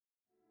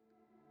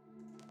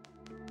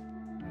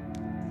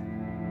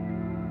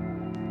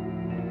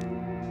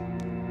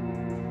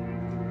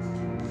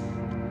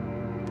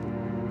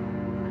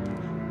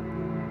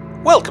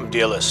Welcome,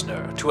 dear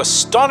listener, to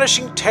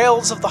Astonishing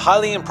Tales of the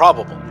Highly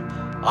Improbable.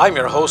 I'm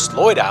your host,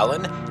 Lloyd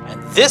Allen,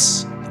 and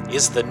this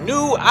is the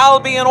New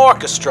Albion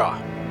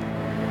Orchestra.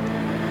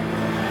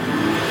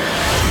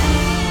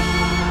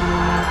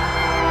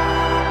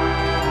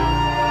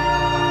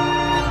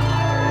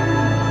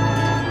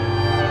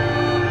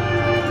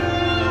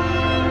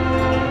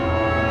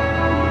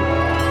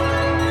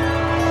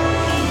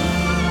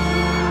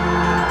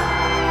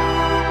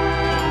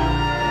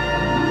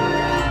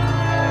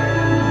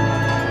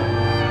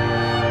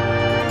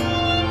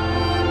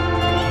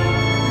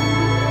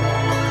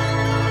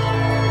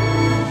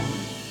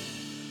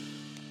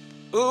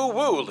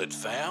 Lit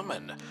fam,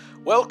 and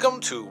welcome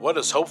to what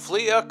is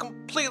hopefully a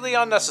completely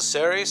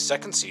unnecessary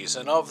second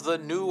season of the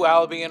New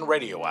Albion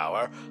Radio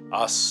Hour,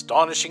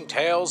 Astonishing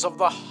Tales of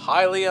the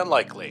Highly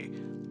Unlikely.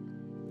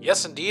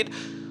 Yes, indeed,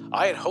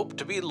 I had hoped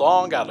to be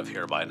long out of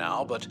here by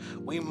now, but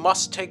we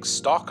must take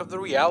stock of the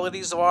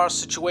realities of our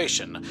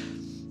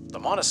situation. The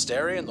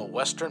monastery in the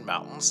western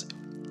mountains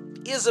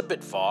is a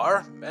bit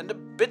far and a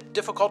bit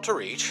difficult to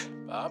reach.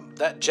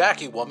 That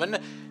Jackie woman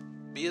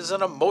is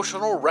an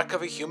emotional wreck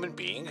of a human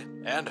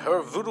being, and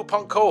her voodoo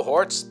punk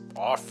cohorts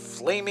are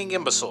flaming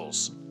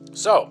imbeciles.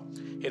 So,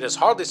 it is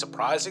hardly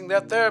surprising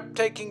that they're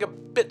taking a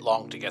bit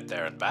long to get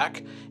there and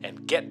back,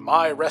 and get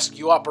my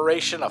rescue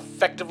operation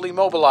effectively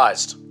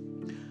mobilized.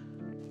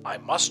 I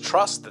must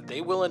trust that they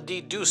will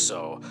indeed do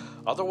so,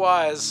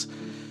 otherwise...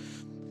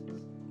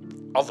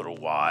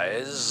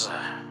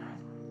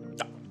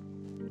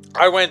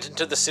 I went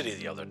into the city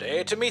the other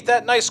day to meet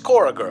that nice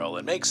Cora girl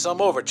and make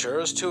some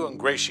overtures to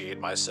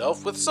ingratiate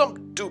myself with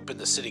some dupe in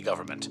the city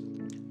government.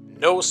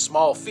 No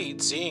small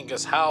feat, seeing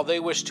as how they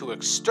wish to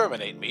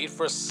exterminate me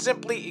for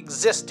simply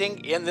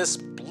existing in this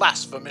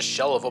blasphemous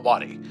shell of a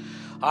body.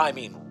 I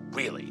mean,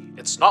 really,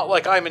 it's not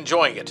like I'm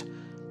enjoying it.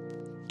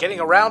 Getting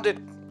around it,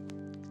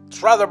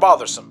 it's rather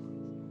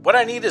bothersome. What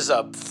I need is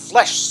a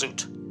flesh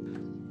suit.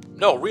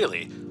 No,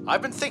 really,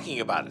 I've been thinking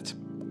about it.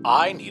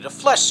 I need a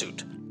flesh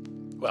suit.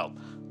 Well,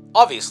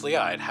 obviously,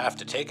 I'd have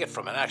to take it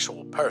from an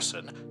actual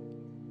person.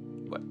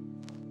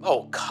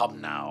 Oh,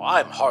 come now,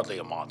 I'm hardly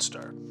a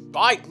monster.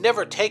 I'd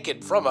never take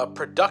it from a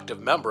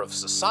productive member of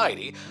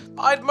society.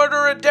 I'd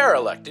murder a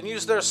derelict and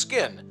use their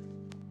skin.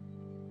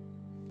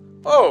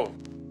 Oh,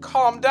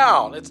 calm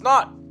down. It's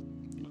not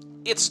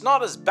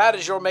as bad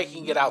as you're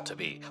making it out to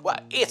be. Well,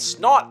 it's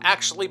not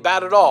actually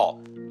bad at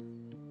all.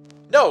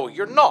 No,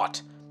 you're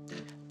not.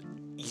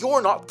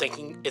 You're not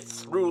thinking it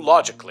through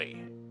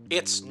logically.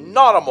 It's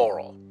not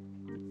immoral.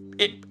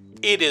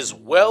 It is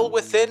well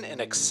within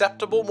an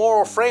acceptable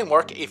moral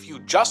framework if you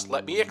just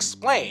let me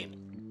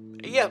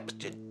explain. Yeah,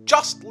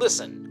 just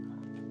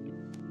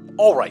listen.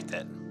 All right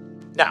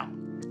then. Now,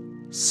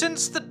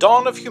 since the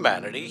dawn of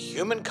humanity,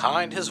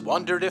 humankind has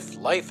wondered if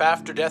life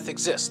after death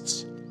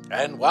exists.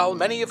 And while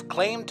many have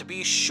claimed to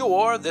be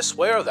sure this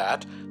way or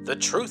that, the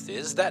truth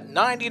is that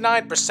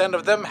 99%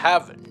 of them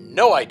have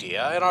no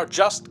idea and are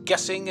just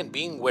guessing and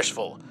being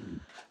wishful.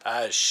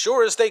 As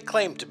sure as they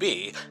claim to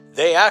be,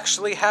 they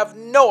actually have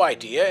no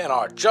idea and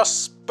are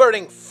just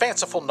spurting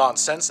fanciful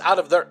nonsense out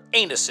of their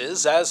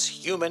anuses as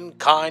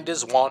humankind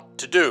is wont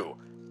to do.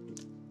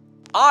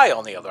 I,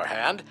 on the other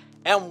hand,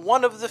 am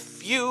one of the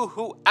few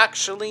who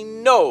actually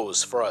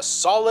knows for a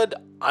solid,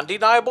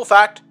 undeniable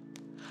fact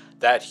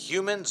that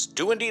humans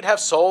do indeed have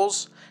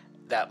souls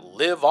that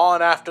live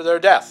on after their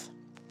death.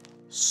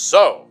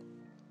 So,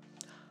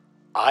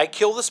 I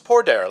kill this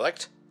poor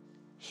derelict.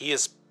 He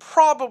is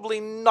probably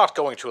not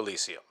going to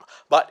Elysium,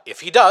 but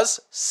if he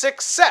does,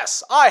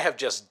 success! I have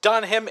just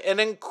done him an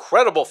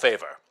incredible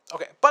favor.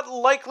 Okay, but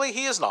likely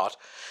he is not.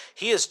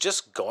 He is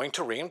just going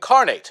to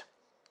reincarnate.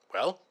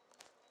 Well,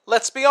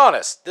 let's be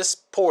honest, this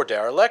poor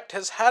derelict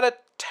has had a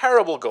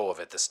terrible go of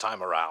it this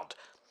time around.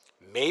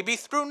 Maybe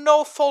through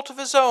no fault of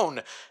his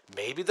own.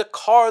 Maybe the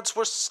cards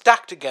were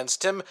stacked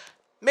against him.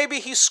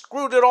 Maybe he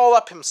screwed it all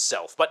up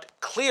himself, but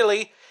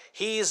clearly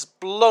he's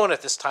blown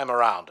it this time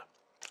around.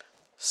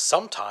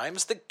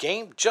 Sometimes the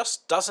game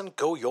just doesn't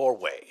go your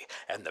way,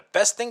 and the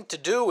best thing to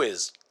do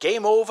is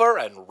game over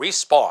and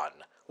respawn,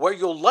 where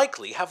you'll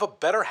likely have a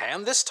better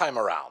hand this time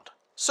around.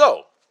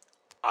 So,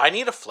 I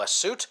need a flesh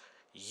suit,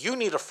 you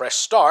need a fresh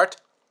start,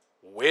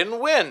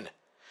 win-win.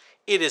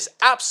 It is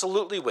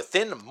absolutely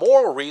within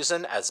moral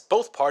reason as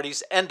both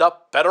parties end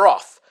up better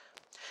off.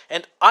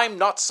 And I'm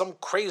not some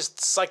crazed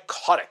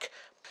psychotic.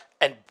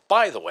 And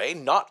by the way,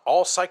 not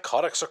all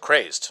psychotics are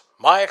crazed.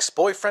 My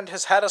ex-boyfriend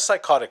has had a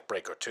psychotic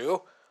break or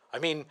two. I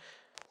mean,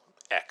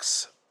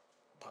 ex.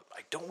 But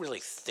I don't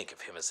really think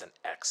of him as an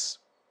ex.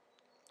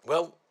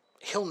 Well,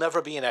 he'll never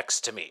be an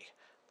ex to me.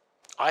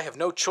 I have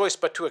no choice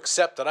but to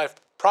accept that I've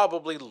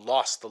probably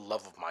lost the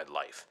love of my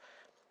life.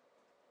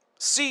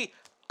 See,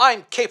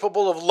 I'm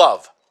capable of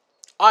love.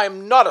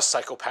 I'm not a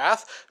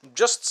psychopath,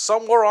 just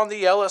somewhere on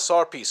the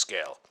LSRP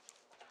scale.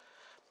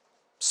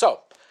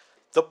 So,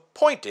 the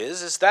point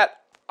is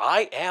that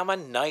I am a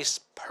nice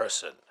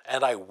person,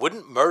 and I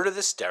wouldn't murder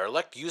this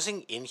derelict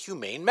using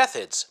inhumane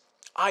methods.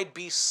 I'd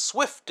be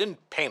swift and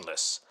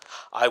painless.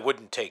 I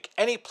wouldn't take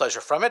any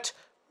pleasure from it.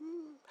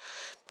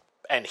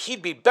 and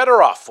he'd be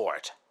better off for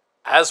it,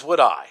 as would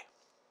I.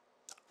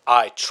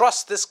 I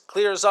trust this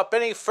clears up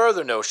any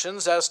further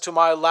notions as to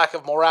my lack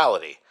of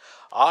morality.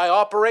 I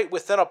operate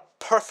within a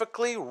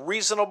perfectly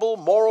reasonable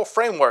moral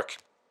framework,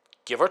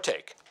 give or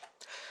take.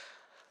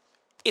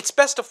 It's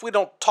best if we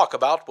don't talk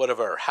about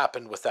whatever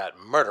happened with that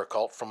murder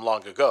cult from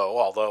long ago,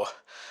 although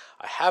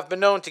I have been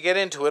known to get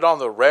into it on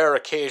the rare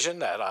occasion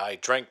that I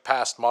drank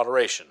past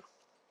moderation.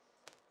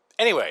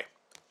 Anyway,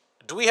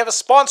 do we have a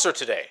sponsor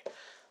today?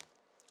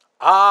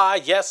 Ah,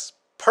 yes,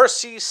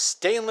 Percy's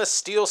stainless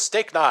steel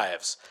steak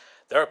knives.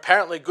 They're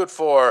apparently good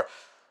for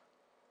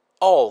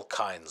all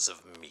kinds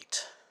of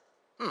meat.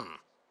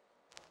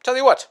 Tell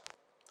you what,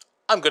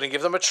 I'm going to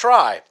give them a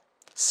try.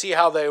 See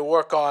how they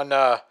work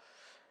on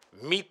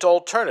meat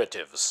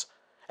alternatives.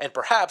 And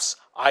perhaps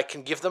I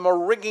can give them a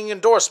ringing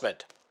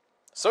endorsement.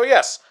 So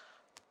yes,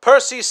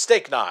 Percy's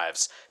steak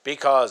knives,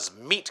 because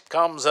meat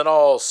comes in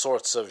all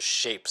sorts of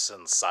shapes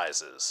and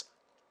sizes.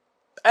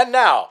 And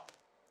now,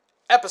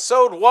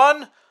 episode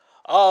 1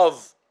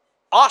 of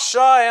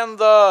Asha and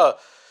the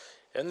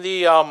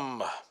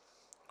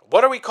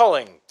what are we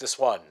calling this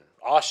one?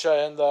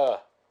 Asha and the,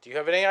 do you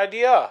have any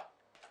idea?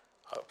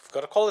 I've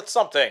got to call it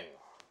something.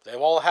 They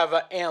all have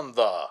a and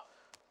the.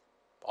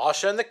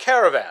 Asha and the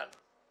Caravan.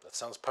 That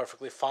sounds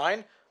perfectly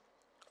fine.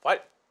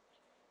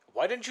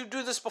 Why didn't you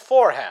do this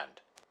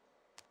beforehand?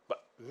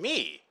 But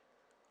me?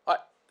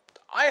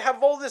 I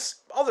have all this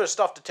other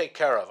stuff to take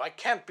care of. I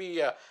can't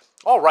be,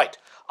 all right.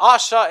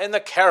 Asha and the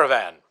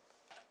Caravan.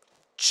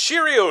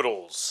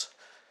 Cheeriodles.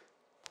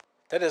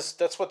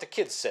 That's what the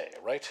kids say,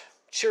 right?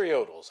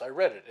 Cheeriodles. I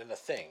read it in a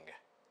thing.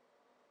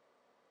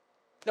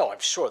 No, I'm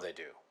sure they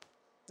do.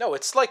 No,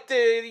 it's like the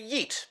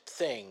yeet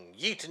thing.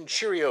 Yeet and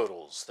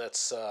Cheeriodles.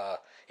 That's,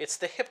 it's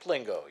the hip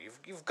lingo.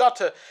 You've got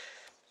to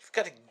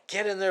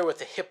get in there with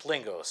the hip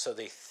lingo so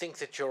they think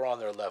that you're on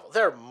their level.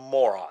 They're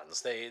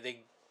morons.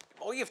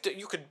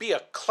 You could be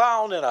a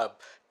clown in a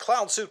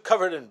clown suit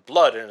covered in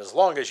blood, and as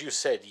long as you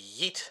said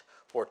yeet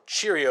or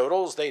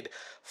Cheeriodles, they'd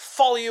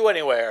follow you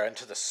anywhere,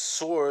 into the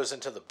sewers,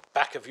 into the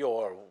back of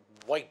your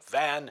white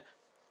van.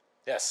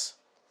 Yes.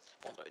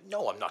 Well,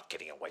 no, I'm not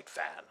getting a white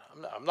van.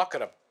 I'm not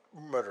going to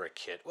murder a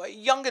kid. Well,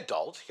 young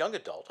adult.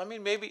 I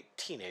mean, maybe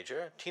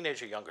teenager,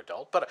 young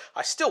adult, but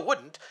I still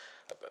wouldn't.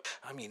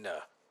 I mean,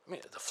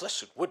 the flesh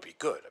suit would be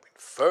good. I mean,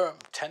 firm,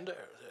 tender,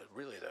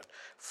 really, the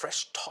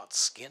fresh, taut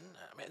skin.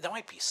 I mean, that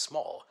might be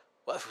small.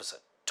 Well, if it was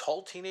a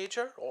tall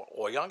teenager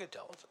or young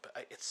adult,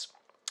 it's,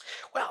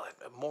 well,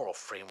 a moral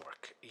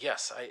framework.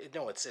 Yes,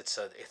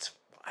 it's.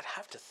 I'd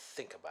have to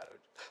think about it.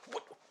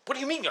 What do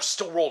you mean you're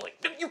still rolling?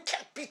 You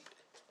can't be.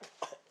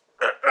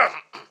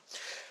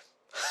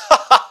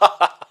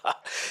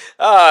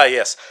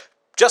 Yes.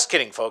 Just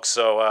kidding, folks.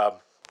 So,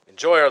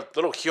 enjoy our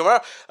little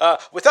humor.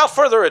 Without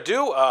further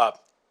ado,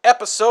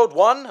 episode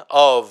 1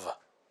 of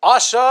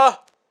Asha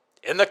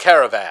in the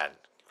Caravan.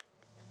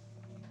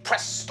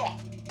 Press stop.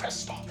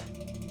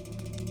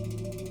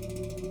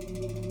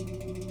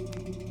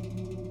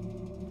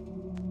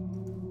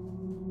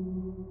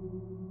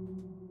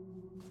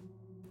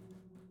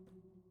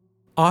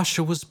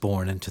 Asha was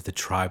born into the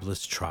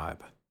tribeless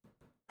tribe.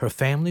 Her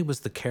family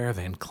was the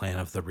caravan clan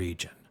of the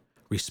region,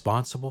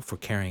 responsible for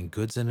carrying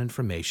goods and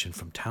information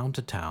from town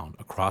to town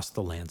across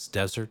the land's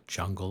desert,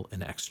 jungle,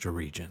 and extra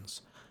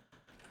regions.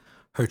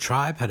 Her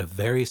tribe had a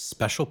very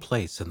special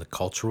place in the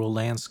cultural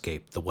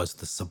landscape that was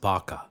the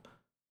Sabaka.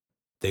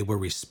 They were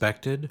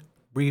respected,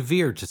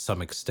 revered to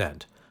some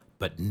extent,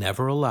 but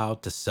never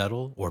allowed to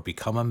settle or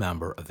become a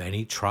member of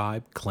any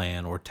tribe,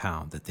 clan, or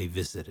town that they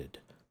visited.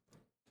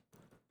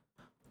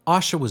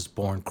 Asha was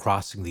born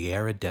crossing the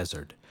arid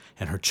desert,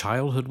 and her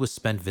childhood was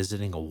spent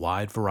visiting a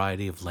wide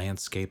variety of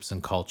landscapes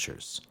and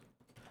cultures.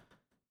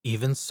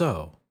 Even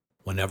so,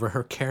 whenever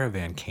her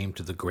caravan came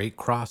to the Great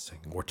Crossing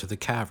or to the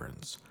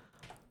caverns,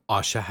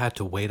 Asha had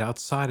to wait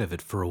outside of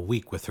it for a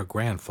week with her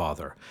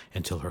grandfather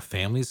until her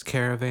family's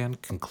caravan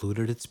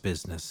concluded its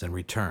business and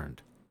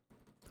returned.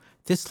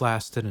 This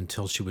lasted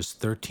until she was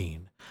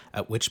 13,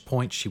 at which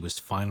point she was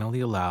finally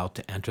allowed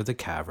to enter the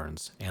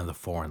caverns and the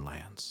foreign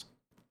lands.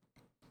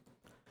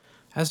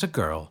 As a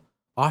girl,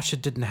 Asha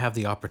didn't have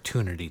the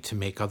opportunity to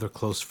make other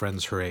close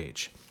friends her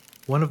age,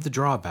 one of the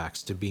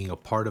drawbacks to being a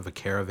part of a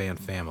caravan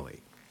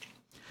family.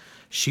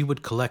 She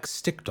would collect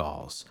stick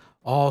dolls,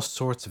 all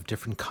sorts of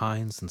different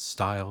kinds and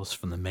styles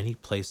from the many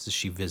places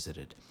she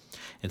visited,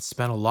 and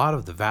spent a lot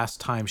of the vast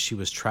time she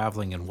was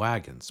traveling in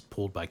wagons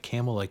pulled by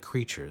camel-like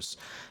creatures,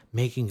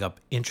 making up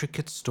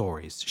intricate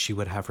stories she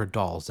would have her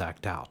dolls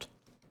act out.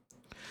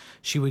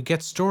 She would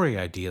get story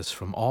ideas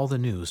from all the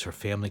news her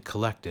family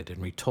collected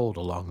and retold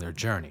along their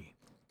journey.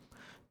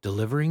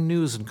 Delivering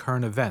news and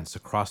current events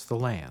across the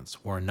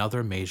lands were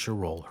another major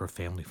role her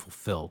family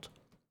fulfilled.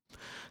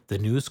 The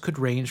news could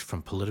range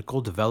from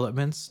political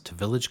developments to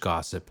village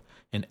gossip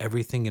and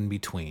everything in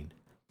between.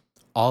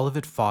 All of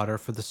it fodder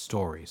for the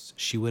stories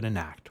she would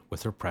enact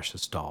with her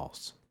precious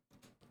dolls.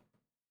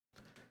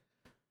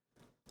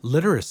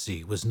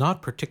 Literacy was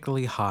not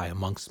particularly high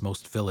amongst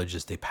most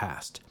villages they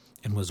passed,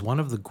 and was one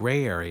of the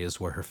gray areas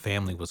where her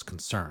family was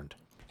concerned.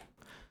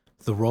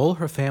 The role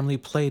her family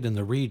played in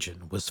the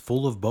region was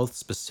full of both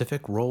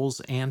specific roles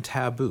and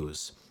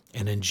taboos,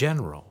 and in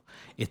general,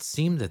 it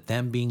seemed that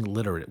them being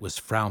literate was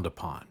frowned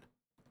upon.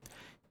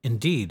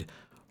 Indeed,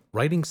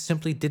 writing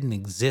simply didn't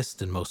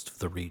exist in most of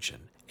the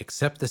region,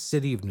 except the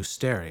city of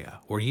Nusteria,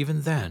 where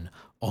even then,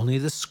 only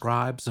the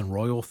scribes and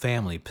royal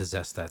family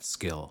possessed that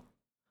skill.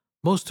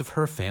 Most of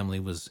her family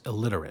was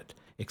illiterate,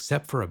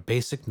 except for a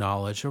basic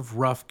knowledge of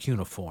rough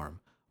cuneiform,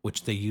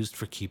 which they used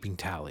for keeping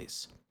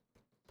tallies.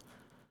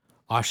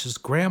 Asha's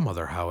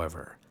grandmother,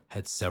 however,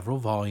 had several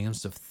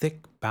volumes of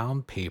thick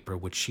bound paper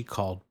which she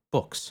called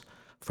books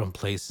from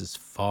places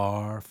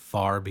far,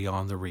 far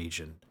beyond the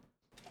region.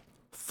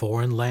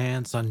 Foreign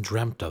lands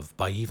undreamt of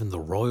by even the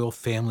royal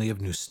family of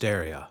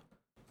Nusteria.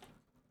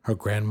 Her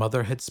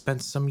grandmother had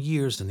spent some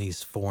years in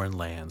these foreign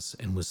lands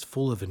and was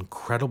full of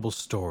incredible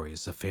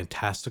stories of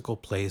fantastical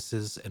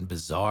places and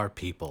bizarre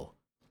people.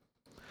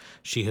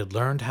 She had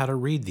learned how to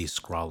read these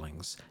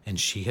scrawlings, and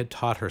she had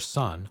taught her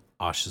son,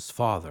 Asha's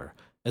father,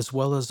 as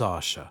well as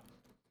Asha.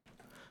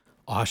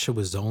 Asha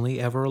was only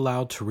ever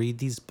allowed to read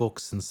these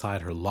books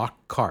inside her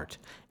locked cart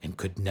and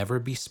could never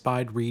be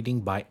spied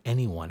reading by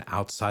anyone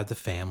outside the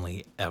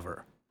family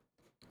ever.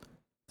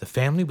 The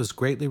family was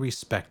greatly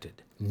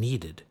respected,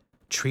 needed,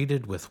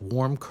 treated with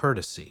warm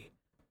courtesy,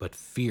 but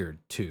feared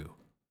too.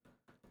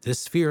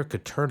 This fear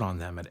could turn on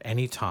them at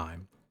any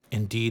time.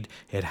 Indeed,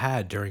 it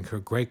had during her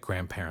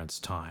great-grandparents'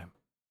 time.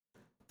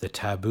 The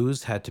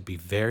taboos had to be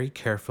very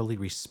carefully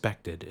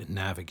respected and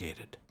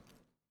navigated.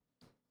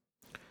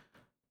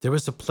 There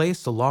was a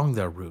place along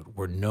their route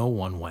where no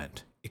one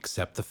went,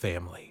 except the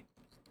family.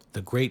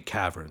 The Great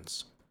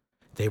Caverns.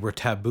 They were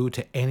taboo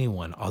to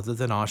anyone other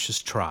than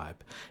Asha's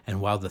tribe, and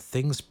while the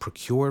things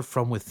procured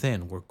from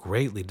within were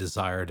greatly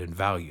desired and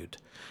valued,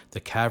 the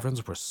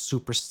caverns were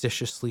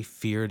superstitiously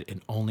feared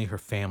and only her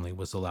family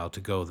was allowed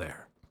to go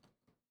there.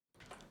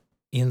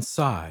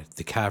 Inside,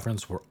 the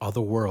caverns were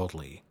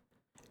otherworldly,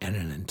 and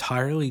an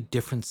entirely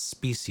different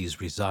species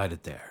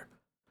resided there.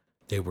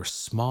 They were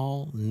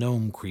small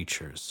gnome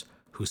creatures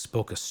who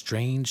spoke a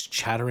strange,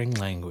 chattering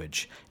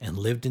language and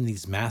lived in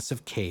these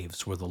massive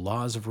caves where the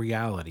laws of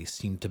reality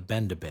seemed to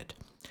bend a bit,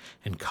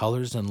 and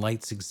colors and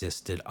lights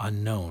existed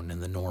unknown in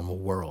the normal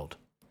world.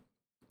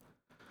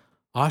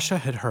 Asha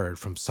had heard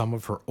from some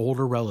of her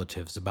older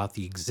relatives about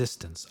the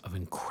existence of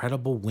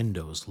incredible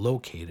windows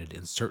located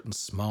in certain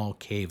small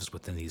caves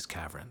within these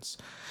caverns,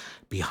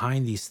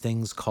 behind these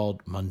things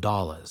called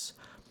mandalas,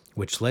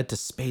 which led to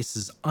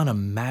spaces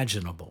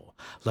unimaginable,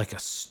 like a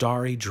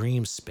starry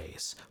dream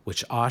space,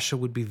 which Asha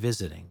would be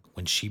visiting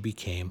when she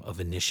became of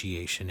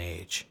initiation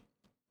age.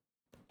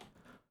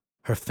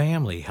 Her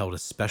family held a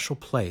special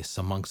place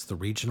amongst the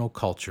regional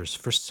cultures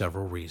for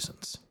several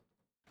reasons.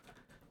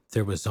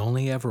 There was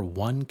only ever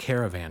one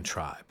caravan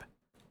tribe.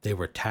 They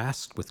were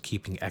tasked with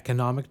keeping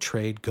economic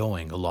trade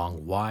going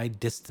along wide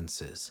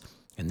distances,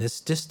 and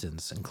this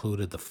distance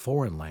included the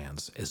foreign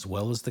lands as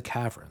well as the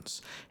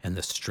caverns and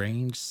the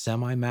strange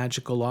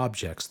semi-magical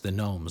objects the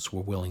gnomes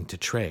were willing to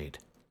trade.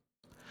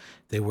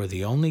 They were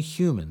the only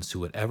humans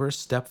who had ever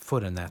stepped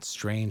foot in that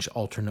strange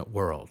alternate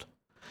world.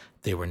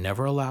 They were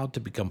never allowed to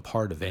become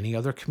part of any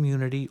other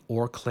community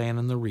or clan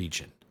in the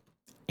region.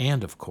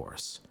 And, of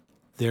course,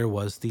 there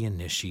was the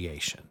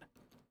initiation.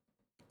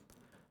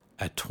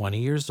 At 20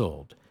 years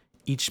old,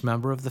 each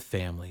member of the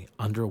family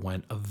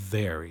underwent a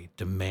very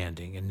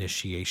demanding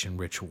initiation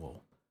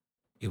ritual.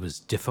 It was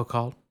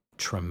difficult,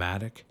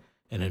 traumatic,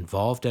 and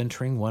involved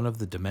entering one of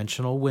the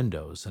dimensional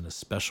windows in a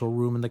special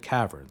room in the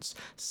caverns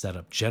set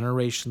up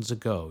generations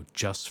ago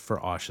just for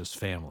Asha's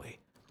family.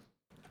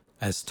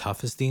 As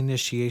tough as the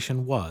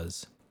initiation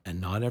was, and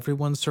not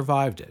everyone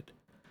survived it,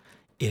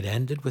 it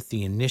ended with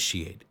the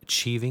initiate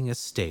achieving a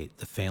state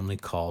the family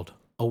called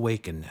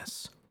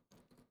awakenness.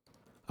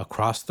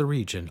 Across the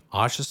region,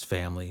 Asha's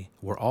family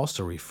were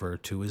also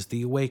referred to as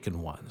the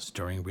Awakened Ones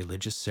during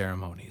religious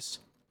ceremonies.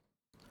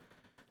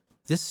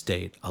 This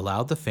state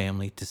allowed the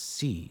family to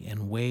see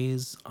in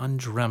ways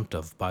undreamt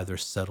of by their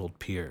settled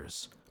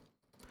peers.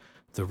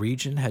 The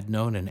region had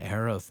known an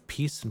era of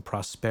peace and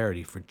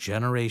prosperity for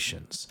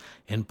generations,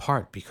 in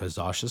part because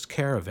Asha's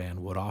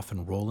caravan would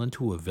often roll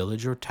into a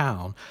village or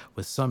town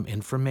with some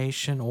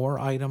information or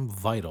item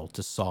vital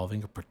to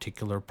solving a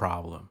particular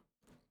problem.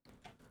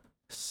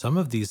 Some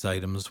of these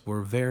items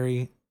were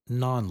very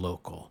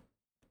non-local,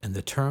 and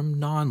the term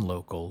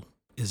non-local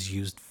is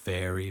used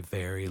very,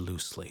 very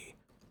loosely.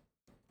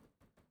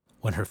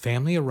 When her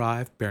family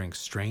arrived bearing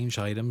strange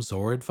items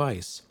or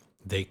advice,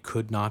 they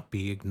could not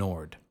be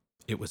ignored.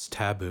 It was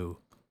taboo.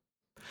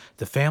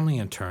 The family,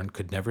 in turn,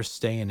 could never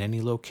stay in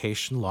any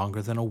location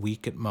longer than a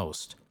week at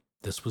most.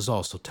 This was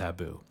also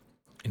taboo.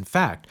 In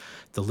fact,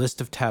 the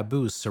list of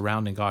taboos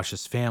surrounding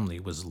Asha's family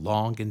was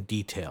long and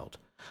detailed,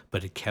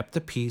 but it kept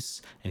the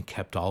peace and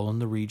kept all in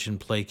the region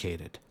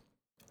placated.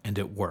 And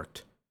it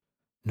worked.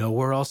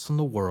 Nowhere else in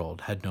the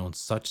world had known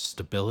such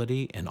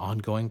stability and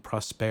ongoing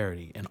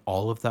prosperity in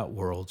all of that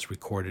world's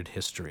recorded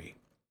history.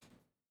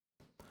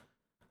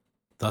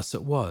 Thus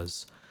it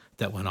was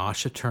that when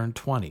Asha turned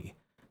 20,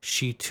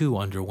 she too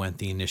underwent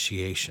the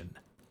initiation.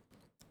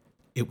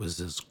 It was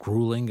as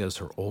grueling as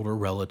her older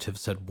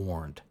relatives had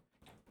warned,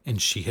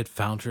 and she had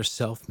found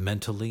herself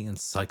mentally and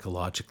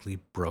psychologically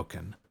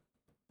broken.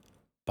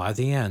 By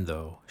the end,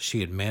 though,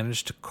 she had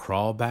managed to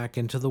crawl back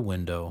into the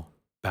window,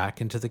 back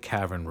into the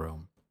cavern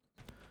room.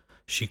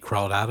 She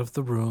crawled out of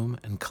the room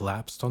and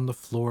collapsed on the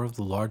floor of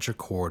the larger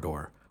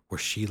corridor, where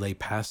she lay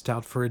passed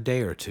out for a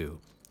day or two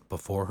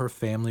before her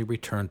family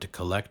returned to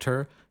collect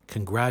her,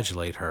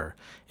 congratulate her,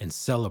 and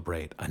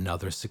celebrate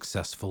another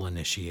successful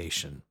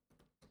initiation.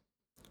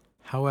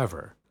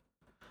 However,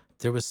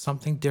 there was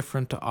something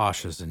different to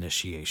Asha's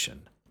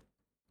initiation.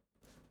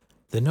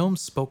 The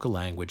gnomes spoke a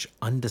language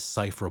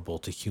undecipherable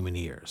to human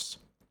ears.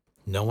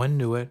 No one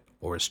knew it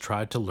or has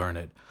tried to learn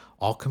it.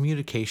 All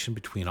communication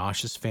between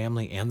Asha's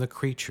family and the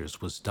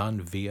creatures was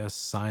done via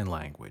sign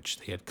language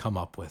they had come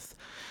up with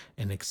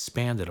and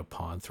expanded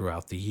upon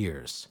throughout the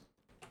years.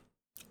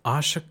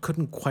 Asha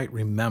couldn't quite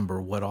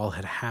remember what all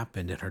had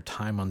happened in her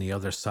time on the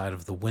other side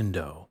of the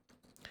window.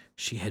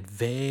 She had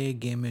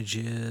vague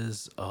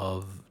images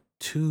of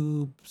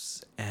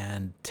tubes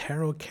and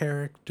tarot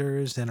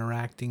characters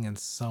interacting in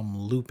some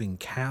looping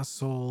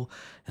castle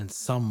and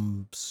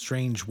some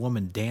strange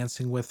woman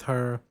dancing with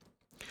her.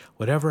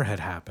 Whatever had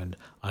happened,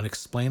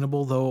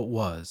 unexplainable though it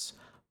was,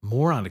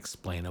 more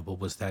unexplainable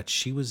was that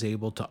she was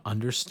able to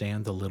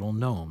understand the little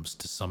gnomes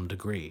to some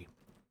degree.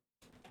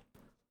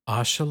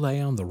 Asha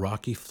lay on the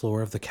rocky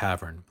floor of the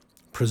cavern,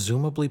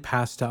 presumably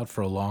passed out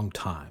for a long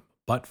time,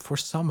 but for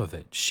some of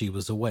it she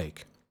was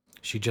awake.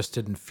 She just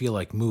didn't feel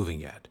like moving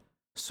yet,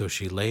 so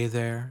she lay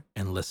there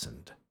and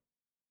listened,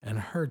 and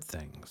heard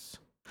things.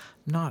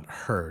 Not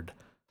heard,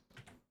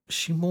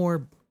 she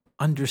more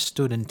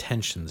understood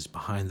intentions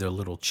behind their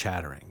little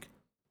chattering.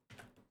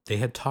 They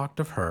had talked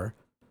of her,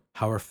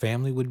 how her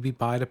family would be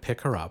by to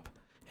pick her up,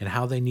 and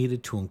how they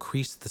needed to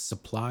increase the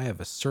supply of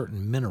a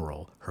certain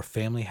mineral her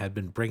family had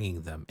been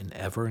bringing them in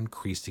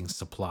ever-increasing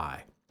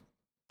supply.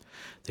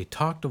 They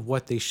talked of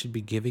what they should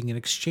be giving in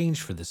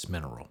exchange for this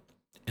mineral,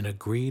 and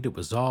agreed it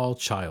was all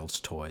child's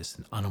toys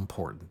and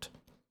unimportant.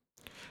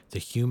 The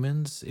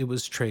humans it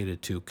was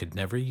traded to could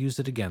never use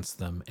it against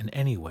them, and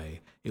anyway,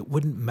 it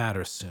wouldn't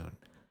matter soon.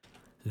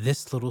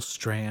 This little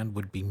strand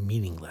would be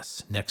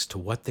meaningless next to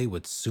what they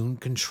would soon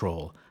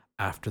control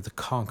after the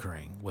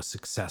conquering was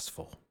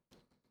successful.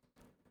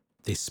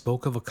 They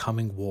spoke of a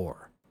coming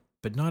war,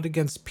 but not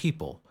against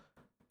people.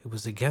 It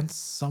was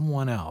against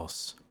someone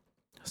else,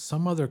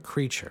 some other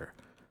creature,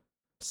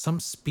 some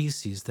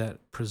species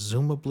that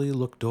presumably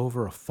looked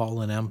over a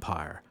fallen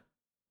empire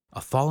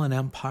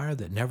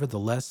that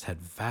nevertheless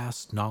had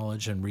vast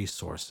knowledge and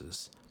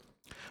resources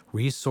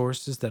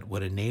that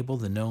would enable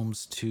the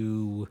gnomes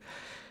to...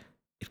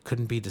 It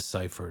couldn't be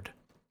deciphered.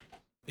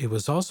 It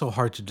was also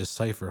hard to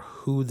decipher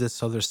who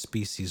this other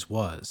species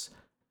was.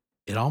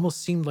 It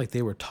almost seemed like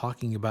they were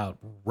talking about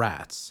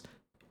rats,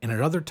 and at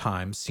other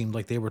times seemed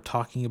like they were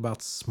talking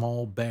about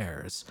small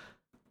bears.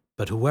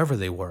 But whoever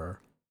they were,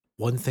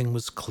 one thing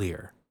was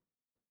clear.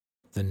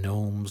 The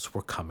gnomes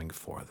were coming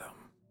for them.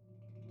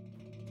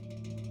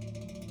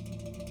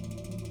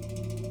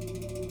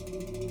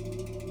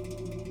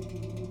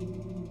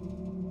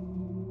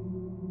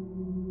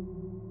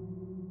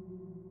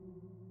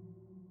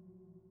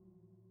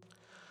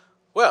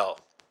 Well,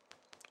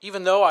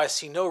 even though I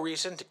see no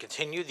reason to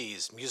continue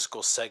these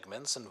musical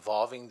segments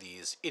involving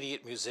these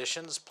idiot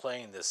musicians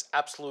playing this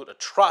absolute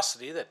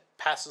atrocity that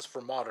passes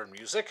for modern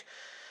music,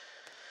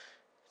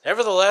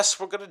 nevertheless,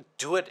 we're going to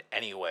do it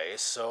anyway.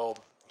 So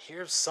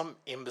here's some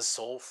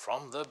imbecile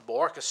from the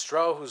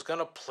orchestra who's going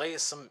to play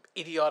some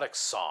idiotic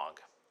song.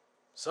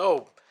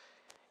 So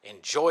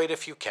enjoy it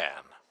if you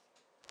can.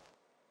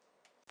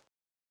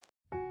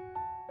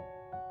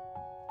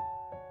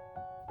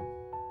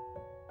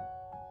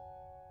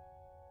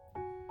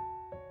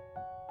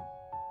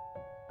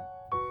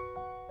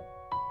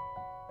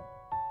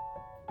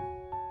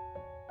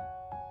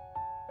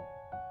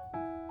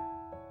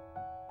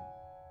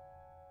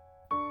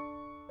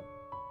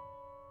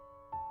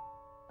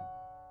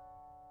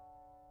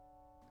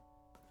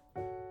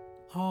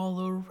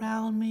 All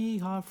around me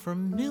are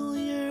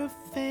familiar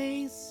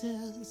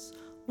faces,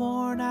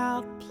 worn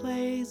out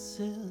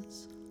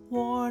places,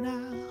 worn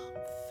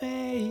out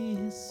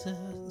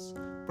faces,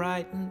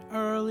 bright and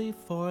early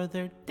for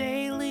their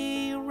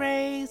daily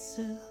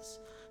races,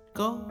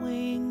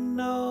 going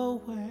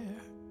nowhere,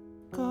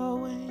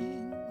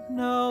 going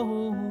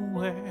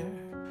nowhere.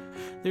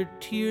 Their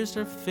tears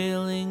are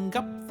filling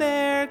up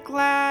their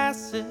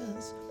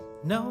glasses,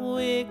 no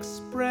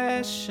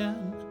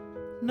expression,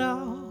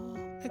 no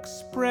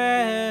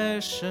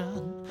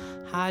expression.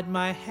 Hide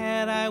my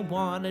head, I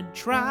wanna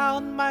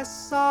drown my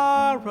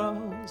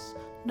sorrows.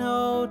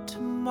 No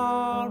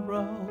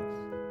tomorrow,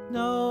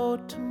 no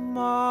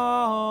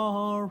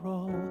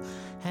tomorrow.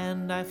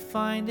 And I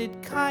find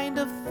it kind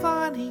of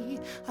funny,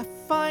 I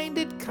find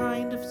it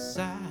kind of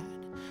sad.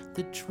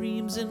 The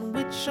dreams in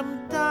which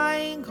I'm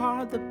dying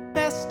are the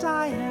best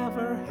I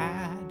ever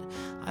had.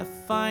 I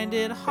find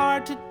it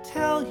hard to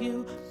tell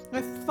you,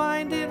 I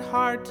find it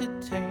hard to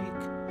take.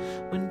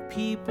 When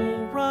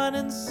people run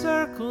in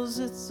circles,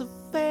 it's a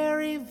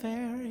very,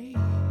 very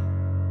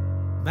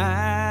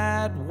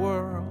mad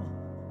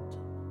world.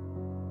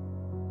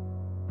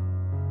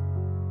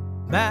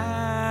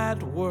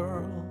 Mad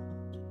world.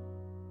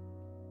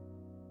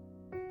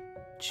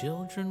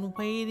 Children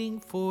waiting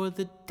for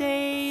the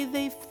day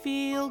they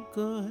feel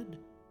good.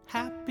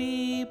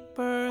 Happy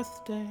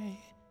birthday,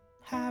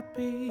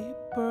 happy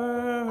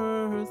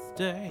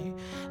birthday.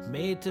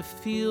 Made to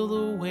feel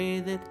the way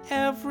that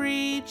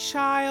every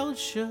child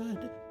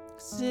should.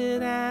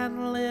 Sit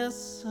and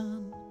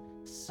listen,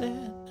 sit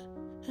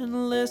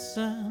and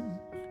listen.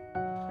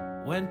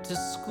 Went to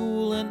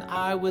school and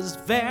I was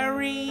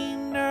very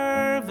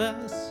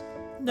nervous.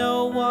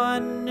 No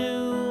one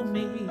knew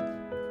me,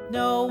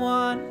 no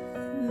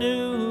one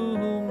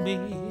knew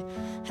me.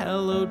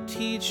 Hello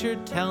teacher,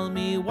 tell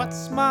me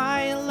what's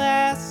my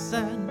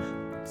lesson.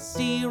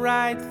 See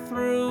right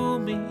through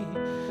me,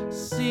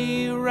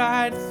 see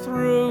right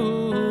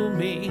through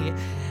me.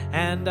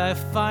 And I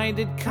find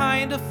it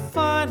kind of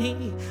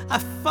funny, I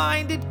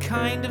find it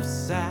kind of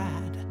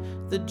sad.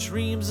 The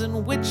dreams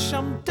in which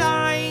I'm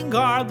dying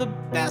are the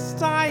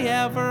best I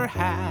ever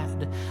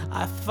had.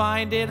 I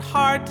find it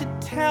hard to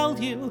tell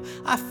you,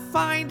 I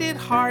find it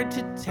hard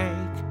to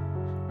take.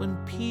 When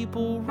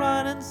people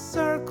run in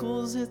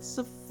circles, it's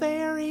a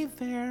very,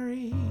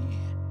 very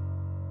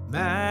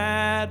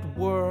mad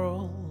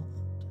world.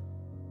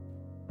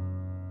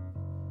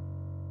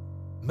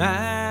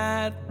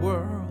 Mad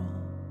world.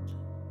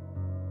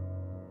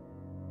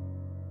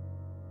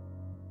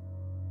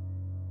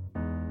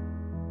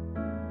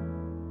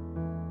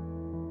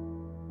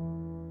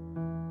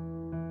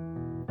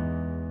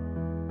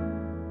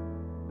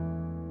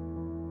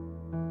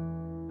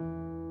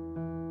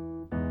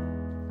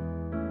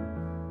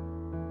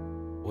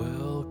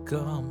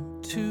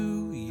 Welcome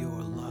to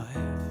your life.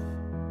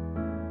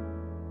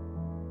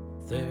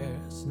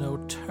 There's no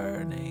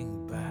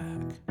turning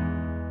back.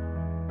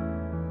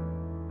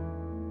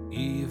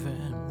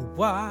 Even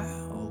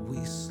while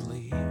we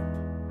sleep,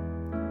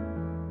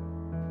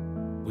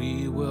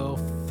 we will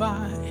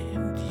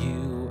find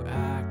you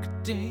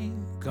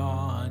acting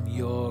on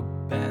your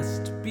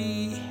best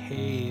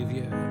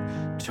behavior.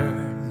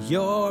 Turn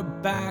your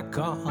back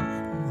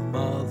on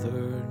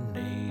Mother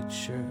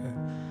Nature.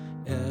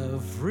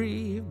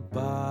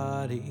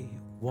 Everybody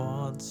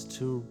wants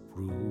to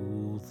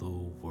rule the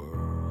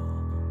world.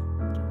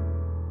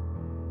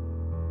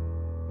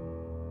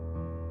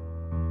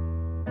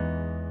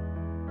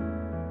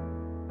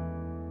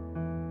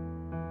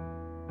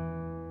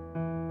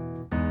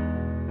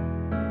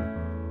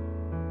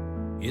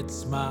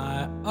 It's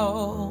my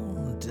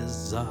own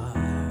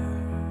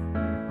desire.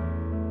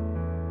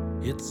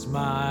 It's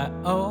my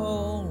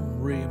own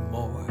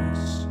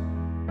remorse.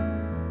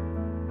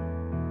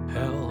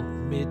 Help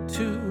me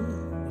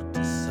to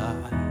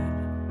decide.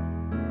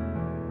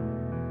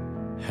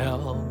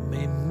 Help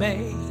me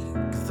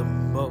make the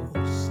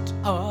most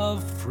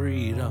of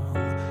freedom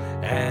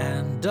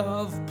and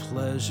of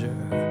pleasure.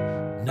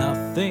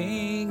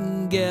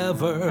 Nothing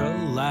ever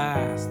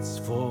lasts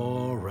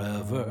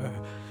forever.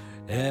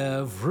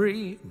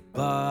 Everybody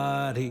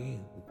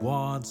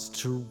wants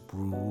to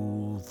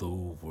rule the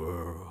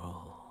world.